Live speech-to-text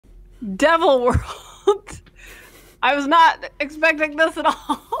Devil World. I was not expecting this at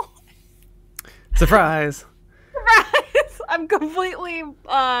all. Surprise! Surprise! I'm completely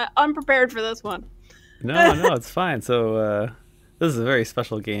unprepared for this one. No, no, it's fine. So this is a very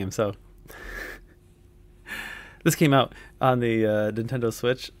special game. So this came out on the Nintendo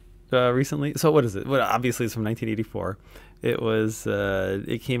Switch recently. So what is it? Well, obviously it's from 1984. It was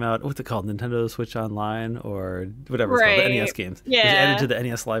it came out. What's it called? Nintendo Switch Online or whatever it's called. The NES games. Yeah. It was added to the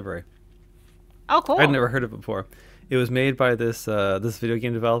NES library. Oh, cool. I'd never heard of it before. It was made by this this video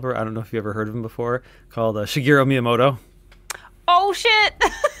game developer. I don't know if you ever heard of him before. Called Shigeru Miyamoto. Oh shit!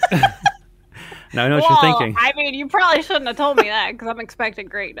 Now I know what you're thinking. I mean, you probably shouldn't have told me that because I'm expecting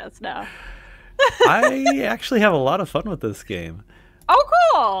greatness now. I actually have a lot of fun with this game.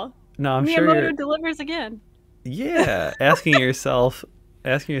 Oh, cool! No, I'm Miyamoto sure you're... delivers again. Yeah, asking yourself,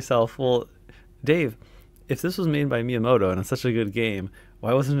 well, Dave, if this was made by Miyamoto and it's such a good game,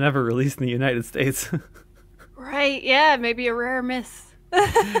 why wasn't it ever released in the United States? Right? Yeah, maybe a rare miss.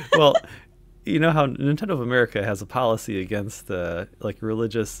 Well, you know how Nintendo of America has a policy against like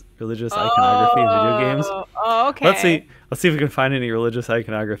religious iconography in video games. Oh, okay. Let's see if we can find any religious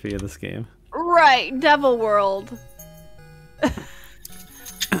iconography in this game. Right, Devil World.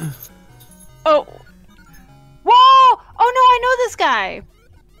 Oh. Whoa! Oh no, I know this guy.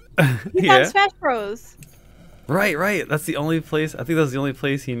 He's on Smash Bros. Right. That's the only place. I think that's the only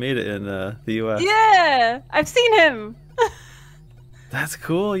place he made it in the U.S. Yeah, I've seen him. That's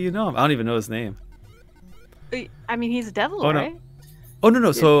cool. You know him. I don't even know his name. I mean, he's a devil, right? Oh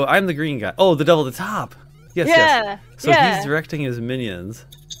no. So I'm the green guy. Oh, the devil at the top. Yes. Yeah. Yes. So he's directing his minions.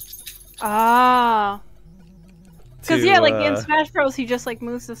 Ah. Because yeah, like in uh, Smash Bros, he just like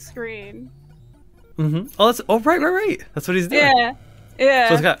moves the screen. Mm-hmm. Oh, right. That's what he's doing. Yeah. Yeah.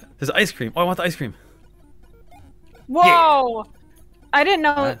 So there's ice cream. Oh, I want the ice cream. Whoa! Yeah. I didn't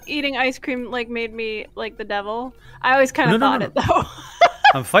know eating ice cream like made me like the devil. I always kind of thought it though.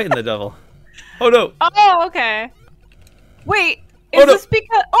 I'm fighting the devil. Oh no! Oh, okay. Wait, is this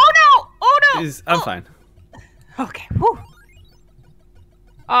because? Oh no! Oh no! I'm fine. Okay. Whew.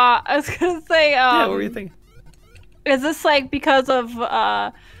 I was gonna say. Yeah, what were you thinking? Is this like because of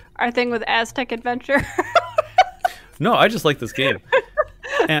our thing with Aztec Adventure? No, I just like this game.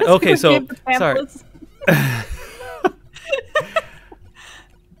 And okay, so sorry.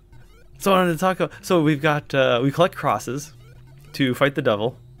 So I wanted to talk about. So we've got we collect crosses to fight the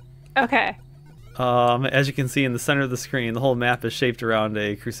devil. Okay. As you can see in the center of the screen, the whole map is shaped around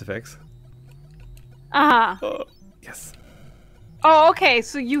a crucifix. Yes. Oh, okay.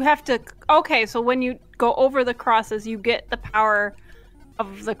 So you have to. Okay, so when you go over the crosses, you get the power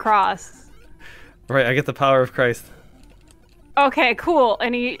of the cross. Right, I get the power of Christ. Okay, cool.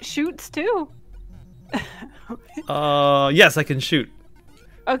 And he shoots too. Yes, I can shoot.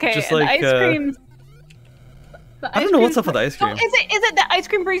 Okay, just and like, the ice cream. I don't know what's up with ice cream. Oh, is it that ice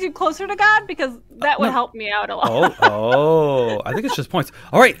cream brings you closer to God? Because that would help me out a lot. Oh, I think it's just points.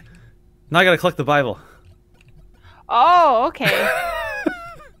 All right, now I gotta collect the Bible. Oh, okay.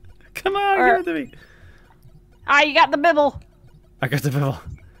 Come on, give it to me. Ah, you got the Bible. I got the Bible.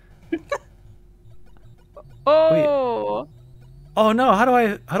 Oh. Wait. Oh no! How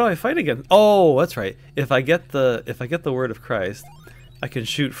do I fight again? Oh, that's right. If I get the word of Christ, I can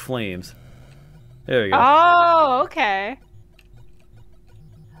shoot flames. There we go. Oh, okay.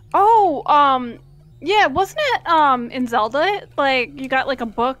 Oh, yeah, wasn't it in Zelda? Like you got like a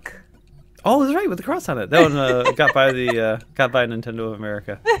book. Oh, that's right, with the cross on it. That one got by Nintendo of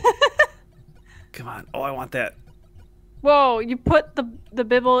America. Come on! Oh, I want that. Whoa! You put the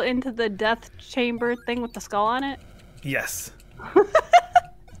Bible into the death chamber thing with the skull on it. Yes.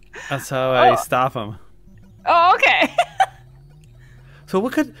 That's how I stop him. Oh, okay. So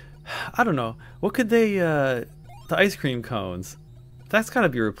I don't know, what could they, the ice cream cones, that's gotta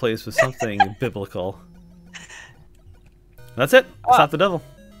be replaced with something biblical. That's it. Stop the devil.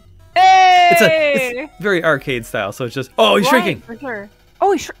 Hey! It's very arcade style, so it's just, oh, he's shrinking. For sure.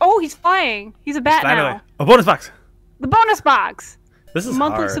 Oh, he's flying. He's a bat now. Away. A bonus box. The bonus box. This is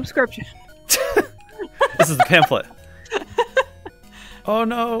monthly hard. Subscription. This is the pamphlet. Oh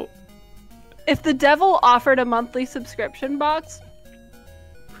no. If the devil offered a monthly subscription box,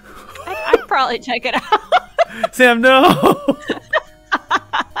 I'd probably check it out. Sam, no.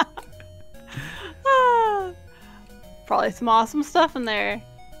 Probably some awesome stuff in there.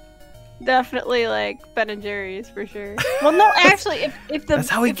 Definitely like Ben and Jerry's for sure. Well, no, actually, if the that's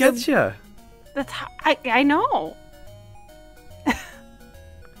how he gets you. That's how I know.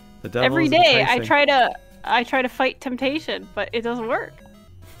 The devil every day I try to fight temptation, but it doesn't work.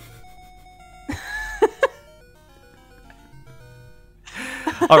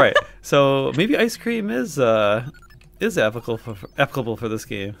 All right, so maybe ice cream is applicable for this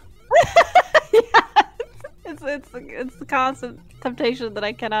game. Yeah, it's the constant temptation that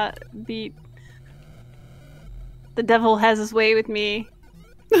I cannot beat. The devil has his way with me,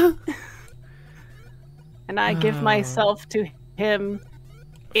 and I give myself to him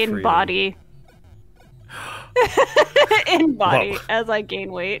in Freely. body. In body. Whoa. As I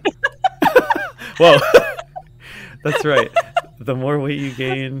gain weight. Whoa, that's right. The more weight you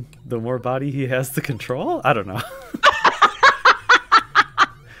gain, the more body he has to control? I don't know.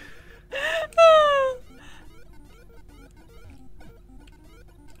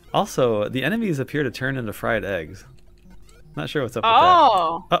 Also, the enemies appear to turn into fried eggs. Not sure what's up with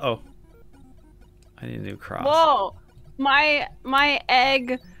that. Uh-oh. I need a new cross. Whoa. My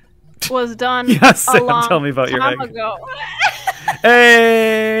egg was done Yes, a Sam, long tell me about your time egg. ago.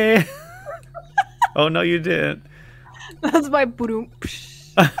 Hey! Oh, no, you didn't. That's my boom.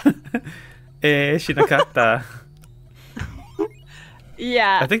 Eh, shinakata.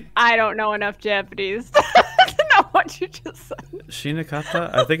 Yeah, I don't know enough Japanese to know what you just said.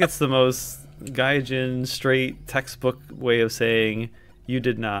 Shinakata? I think it's the most gaijin, straight, textbook way of saying you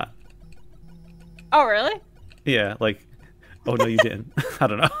did not. Oh, really? Yeah, like, oh, no, you didn't. I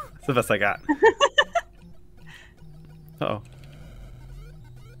don't know. It's the best I got. Uh-oh.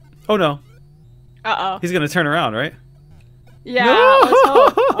 Oh, no. Uh-oh. He's going to turn around, right? Yeah, No! let's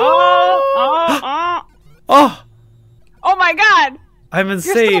hope. Oh. Oh! Oh my god! I've been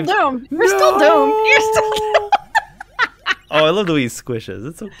You're saved. still doomed. You're No! still doomed. You're still doomed. Oh, I love the way he squishes.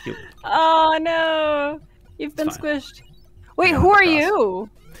 It's so cute. Oh no. You've been It's fine. squished. Wait, Yeah, who are cross. you?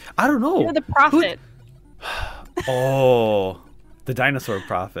 I don't know. You're the prophet. Oh, the dinosaur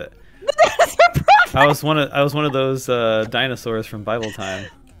prophet. The dinosaur prophet. I was one of those dinosaurs from Bible time.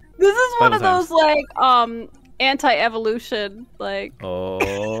 This is one of Bible those like anti-evolution like. Oh.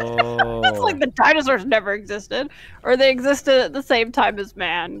 It's like the dinosaurs never existed, or they existed at the same time as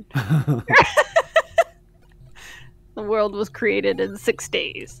man. The world was created in 6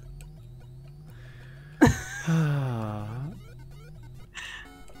 days.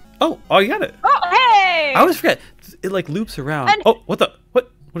 Oh, you got it. Oh, hey! I always forget. It like loops around. And- Oh, what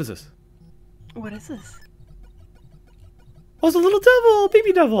is this? What is this? Oh, it's a little devil,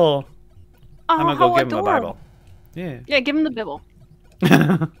 baby devil. Oh, I'm gonna how go give him a adorable. Bible. Yeah. Yeah, give him the Bible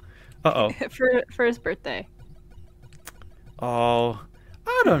Uh-oh. for his birthday. Oh,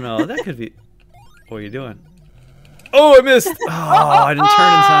 I don't know. That could be... What are you doing? Oh, I missed. Oh, I didn't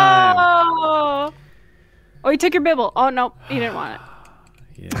turn in time. Oh, you took your Bible. Oh, no, you didn't want it.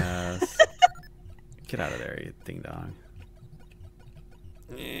 Yes. Get out of there, you ding-dong.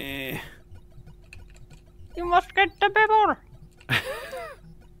 Eh. You must get the Bible.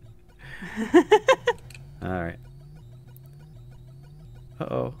 All right.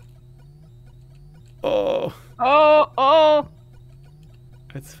 Uh-oh. Oh. Oh.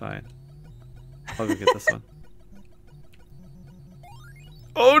 It's fine. I'll go get this one.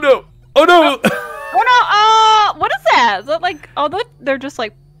 Oh, no. Oh, no. Oh, no. What is that? Is that like... Oh, they're just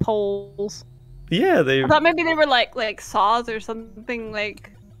like poles. Yeah, they... I thought maybe they were like saws or something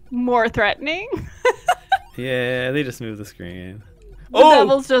like more threatening. Yeah, they just moved the screen. The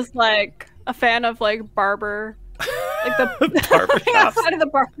devil's just like a fan of like barber, like the barber shops. outside of the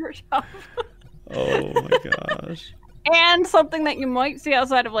barber shop. Oh my gosh. And something that you might see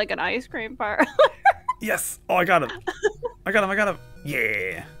outside of like an ice cream parlor. Yes. Oh, I got him. I got him.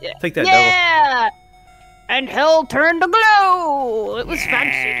 Yeah. Yeah. Take that, devil. Yeah. And hell turned to glow. It was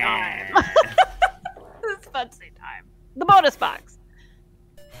fancy time. It was fancy time. The bonus box.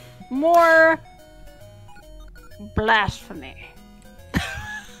 More blasphemy.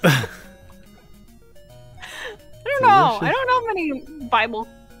 I don't know. I don't know many Bible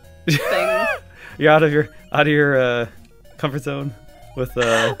things. You're out of your comfort zone with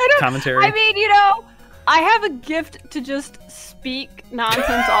commentary. I mean, you know, I have a gift to just speak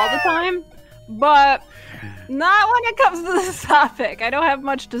nonsense all the time, but not when it comes to this topic. I don't have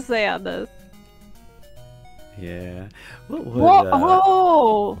much to say on this. Yeah. What would,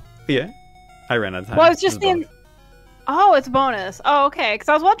 Whoa! Yeah. I ran out of time. Well, I was just This is saying. Oh, it's bonus. Oh, okay. Because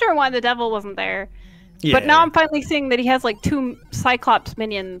I was wondering why the devil wasn't there. Yeah. But now I'm finally seeing that he has like 2 Cyclops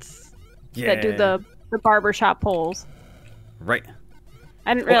minions that do the barbershop poles. Right.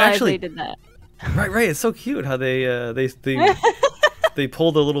 I didn't realize actually- they did that. Right. It's so cute how they they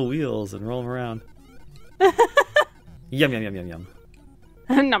pull the little wheels and roll them around. Yum.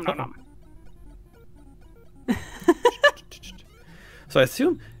 Nom nom nom. So I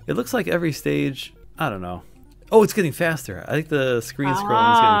assume it looks like every stage. I don't know. Oh, it's getting faster. I think the screen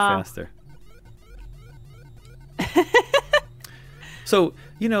scrolling is getting faster. So,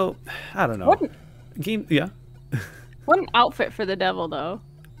 you know, I don't know. Game, yeah. What an outfit for the devil, though.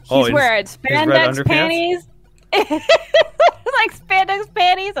 Oh, He's wearing spandex panties. Like spandex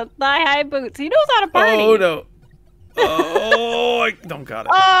panties and thigh-high boots. He knows how to party. Oh, no. Oh, I don't got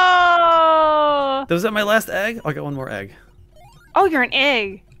it. Oh! Was that my last egg? I got one more egg. Oh, you're an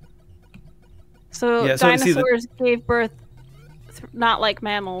egg. So, yeah, so dinosaurs gave birth not like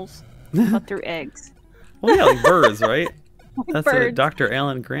mammals, but through eggs. Well, yeah, like birds, right? That's birds. what Dr.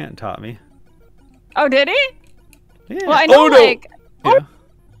 Alan Grant taught me. Oh, did he? Yeah. Well, I know, Yeah.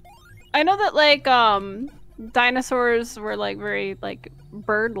 I know that, like, dinosaurs were, like, very, like,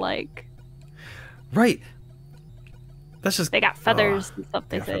 bird-like. Right. That's just... They got feathers and stuff,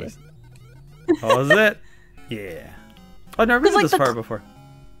 they say. Feathers. Oh, is it? Yeah. I've never been this far before.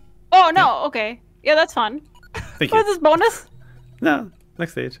 Oh, no, okay. Yeah, that's fun. Thank you. What is this, bonus? No,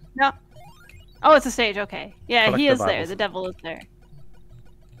 next stage. No. Oh, it's a stage, okay. Yeah, Collect he the is there. Bibles. The devil is there.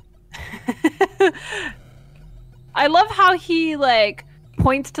 I love how he, like,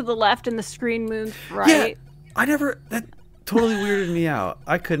 points to the left and the screen moves right. Yeah, that totally weirded me out.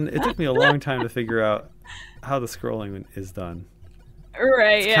 I couldn't, it took me a long time to figure out how the scrolling is done.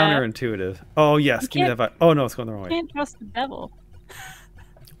 Right, it's counterintuitive. Oh, yes, give me that vibe. Oh, no, it's going the wrong way. You can't trust the devil.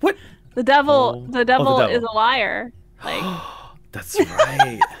 What? The devil is a liar. Like, that's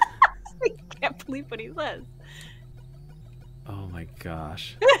right. I can't believe what he says. Oh my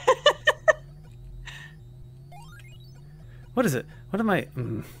gosh. What is it? What am I...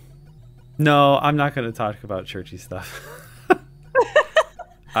 No, I'm not going to talk about churchy stuff.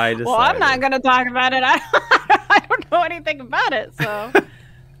 I decided. Well, I'm not going to talk about it. I don't know anything about it, so...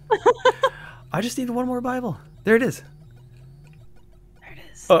 I just need one more Bible. There it is. There it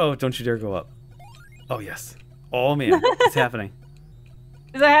is. Oh, don't you dare go up. Oh, yes. Oh, man. It's happening.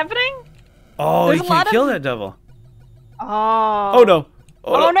 Is that happening? Oh, you can't kill that devil. Oh. Oh, no.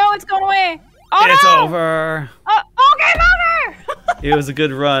 Oh, no, it's going away. Oh, it's no! over. Oh, game over! It was a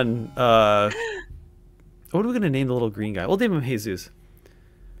good run. What are we going to name the little green guy? We'll name him Jesus.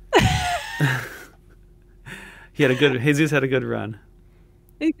 Jesus had a good run.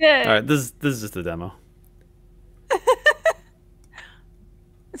 He did. All right, this is just a demo.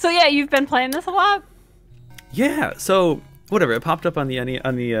 So yeah, you've been playing this a lot? Yeah, so whatever, it popped up on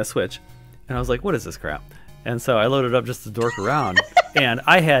the Switch, and I was like, what is this crap? And so I loaded up just to dork around, and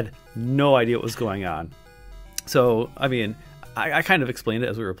I had no idea what was going on. So, I mean, I kind of explained it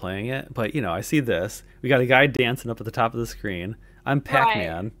as we were playing it, but, you know, I see this. We got a guy dancing up at the top of the screen. I'm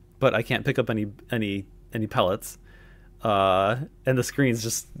Pac-Man, right, but I can't pick up any pellets. And the screen's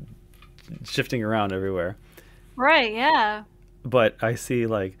just shifting around everywhere. Right, yeah. But I see,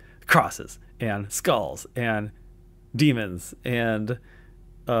 like, crosses and skulls and demons and the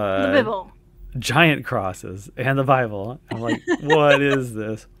Bible. Giant crosses and the Bible. I'm like, what is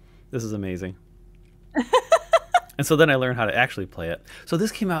this? This is amazing. And so then I learned how to actually play it. So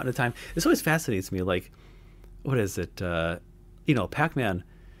this came out in a time. This always fascinates me. Like, what is it? You know, Pac-Man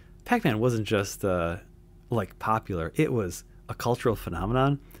wasn't just like popular. It was a cultural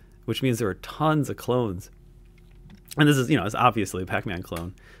phenomenon, which means there were tons of clones. And this is, you know, it's obviously a Pac-Man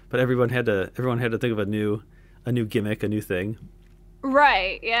clone, but everyone had to think of a new gimmick, a new thing.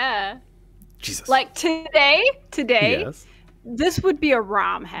 Right. Yeah. Jesus. Like today, yes, this would be a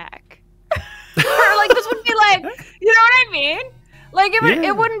ROM hack. Or like this would be like, you know what I mean? Like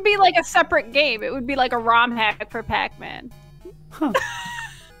it wouldn't be like a separate game. It would be like a ROM hack for Pac-Man. Huh.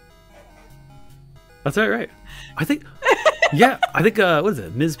 That's right. I think, yeah, what is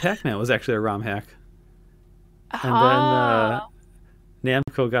it? Ms. Pac-Man was actually a ROM hack. And then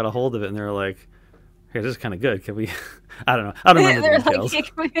Namco got a hold of it, and they were like, "Hey, this is kind of good. Can we?" I don't know. I don't remember the details.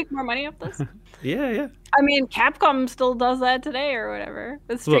 Like, can we make more money off this? Yeah. I mean, Capcom still does that today, or whatever.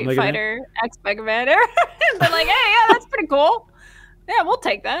 With Street Fighter X Mega Man. They're like, "Hey, yeah, that's pretty cool. Yeah, we'll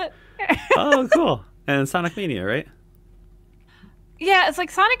take that." Oh, cool. And Sonic Mania, right? Yeah, it's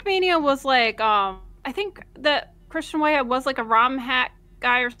like Sonic Mania was like, I think that Christian Whitehead was like a ROM hack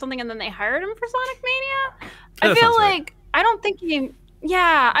guy or something, and then they hired him for Sonic Mania. I feel like right. I don't think he.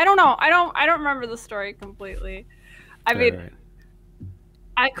 Yeah, I don't know. I don't remember the story completely. I mean, right.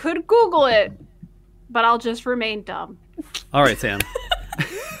 I could Google it, but I'll just remain dumb. All right, Sam.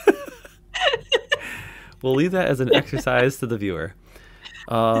 We'll leave that as an exercise to the viewer.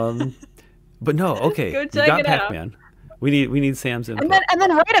 But no, okay. Go you check got it Pac-Man. out. We need Sam's input. And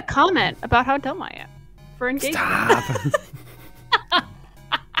then write a comment about how dumb I am for engagement. Stop.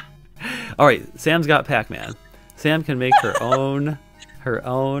 All right, Sam's got Pac-Man. Sam can make her own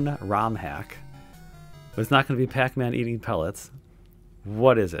ROM hack. But it's not going to be Pac-Man eating pellets.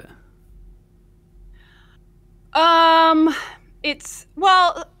 What is it? It's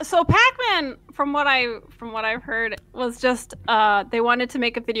well, so Pac-Man, from what I've heard, was just they wanted to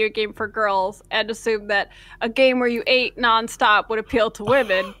make a video game for girls and assumed that a game where you ate nonstop would appeal to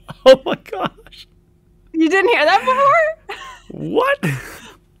women. Oh my gosh! You didn't hear that before? What?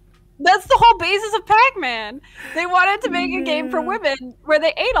 That's the whole basis of Pac-Man. They wanted to make a game for women where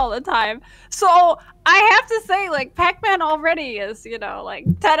they ate all the time. So I have to say, like, Pac-Man already is, you know, like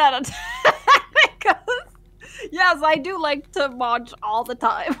 10 out of 10 because. Yes, I do like to munch all the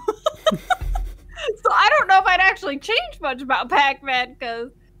time. So I don't know if I'd actually change much about Pac-Man because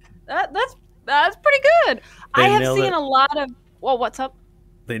that's pretty good. I have seen a lot of. Well, what's up?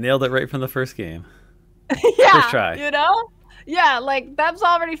 They nailed it right from the first game. Yeah, first try. You know, yeah, like that's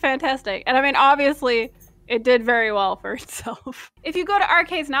already fantastic. And I mean, obviously, it did very well for itself. If you go to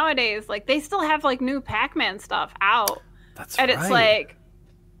arcades nowadays, like they still have like new Pac-Man stuff out. That's and right. It's like.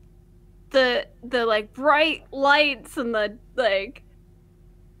 The like bright lights and the like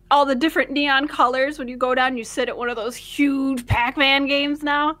all the different neon colors when you go down, you sit at one of those huge Pac-Man games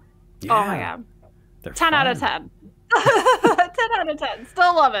now. Yeah, oh my god. They're 10 out of 10. 10 out of 10.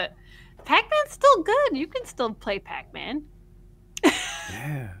 Still love it. Pac-Man's still good. You can still play Pac-Man.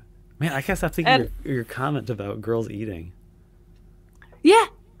 Yeah. Man, I guess I'm thinking your comment about girls eating. Yeah.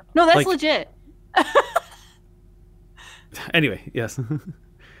 No, that's like, legit. Anyway, yes.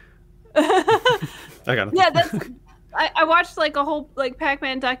 I got it. Yeah, that's. I watched like a whole like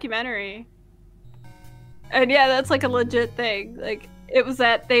Pac-Man documentary, and yeah, that's like a legit thing. Like it was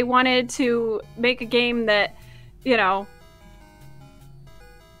that they wanted to make a game that, you know,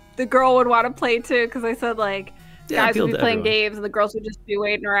 the girl would want to play too, because I said like guys would be playing games and the girls would just be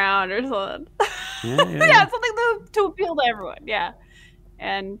waiting around or something. Yeah, something to appeal to everyone. Yeah,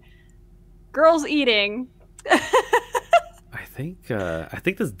 and girls eating. I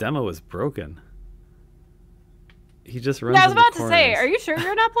think this demo is broken. He just runs. Yeah, I was about to say, are you sure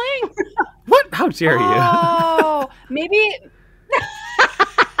you're not playing? What? How dare you? Oh, maybe.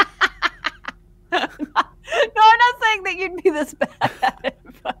 No, I'm not saying that you'd be this bad at it,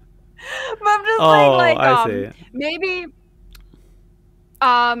 but I'm just saying, like, I see.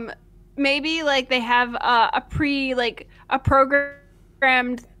 maybe like they have a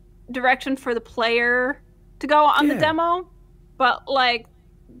programmed direction for the player to go on the demo. But, like,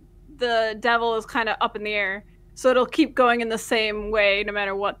 the devil is kind of up in the air. So it'll keep going in the same way no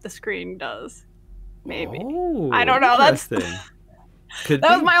matter what the screen does. Maybe. Oh, I don't know. That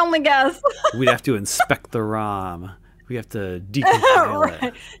was my only guess. We'd have to inspect the ROM. We have to decompile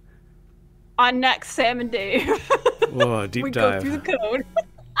it. On next Sam and Dave. Whoa, deep dive. Go through the code.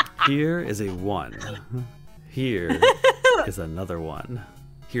 Here is a 1. Here is another 1.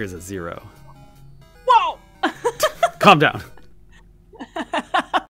 Here's a 0. Whoa! Calm down.